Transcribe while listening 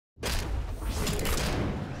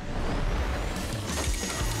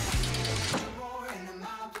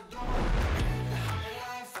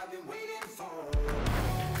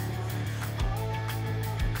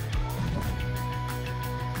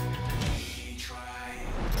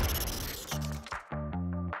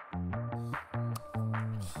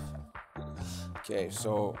Okay,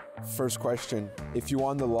 so first question. If you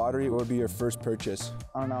won the lottery, what would be your first purchase?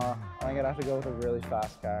 I don't know. I think I'd have to go with a really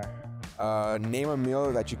fast car. Name a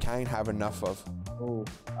meal that you can't have enough of. Ooh,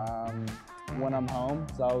 when I'm home,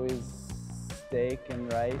 it's always steak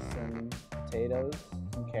and rice and potatoes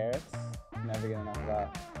and carrots. Never get enough of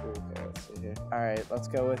that. Ooh, okay, let's see here. All right, let's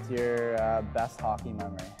go with your best hockey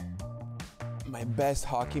memory. My best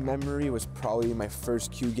hockey memory was probably my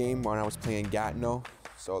first Q game when I was playing in Gatineau.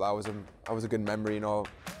 So that was a good memory, you know.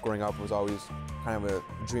 Growing up was always kind of a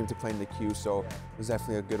dream to play in the Q, so it was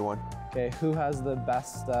definitely a good one. Okay, who has the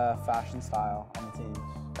best fashion style on the team?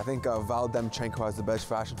 I think Val Demchenko has the best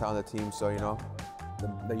fashion style on the team, so you know,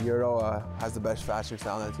 the Euro has the best fashion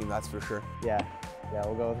style on the team, that's for sure. Yeah,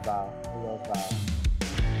 we'll go with Val.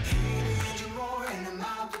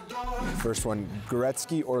 First one,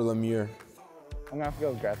 Gretzky or Lemieux? I'm gonna have to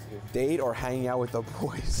go with Gretzky. Date or hanging out with the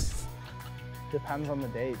boys? Depends on the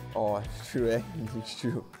date. Oh, it's true, eh? It's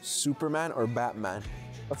true. Superman or Batman?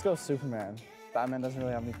 Let's go Superman. Batman doesn't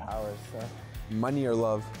really have any powers, so. Money or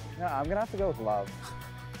love? No, I'm gonna have to go with love.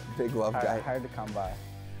 Big love guy. Hard to come by.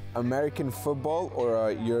 American football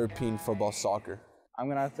or European football, soccer? I'm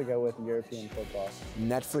gonna have to go with European football.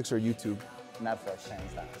 Netflix or YouTube? Netflix,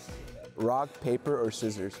 hands down. Rock, paper, or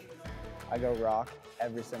scissors? I go rock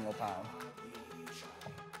every single time.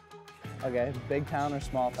 Okay, big town or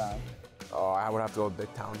small town? Oh, I would have to go with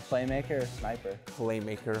big town. Playmaker or sniper?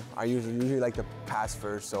 Playmaker. I usually like to pass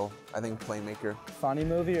first, so I think playmaker. Funny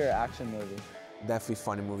movie or action movie? Definitely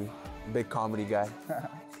funny movie. Big comedy guy.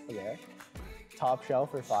 Okay. Top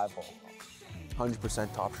shelf or 5-hole?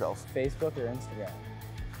 100% top shelf. Facebook or Instagram?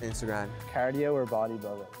 Instagram. Cardio or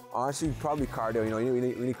bodybuilding? Honestly, probably cardio. You know, we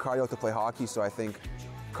need cardio to play hockey, so I think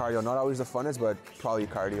cardio, not always the funnest, but probably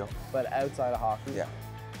cardio. But outside of hockey? Yeah.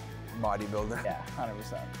 Bodybuilder. Yeah,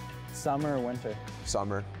 100%. Summer or winter?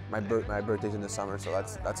 Summer. My birthday's in the summer, so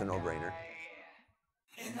that's a no-brainer.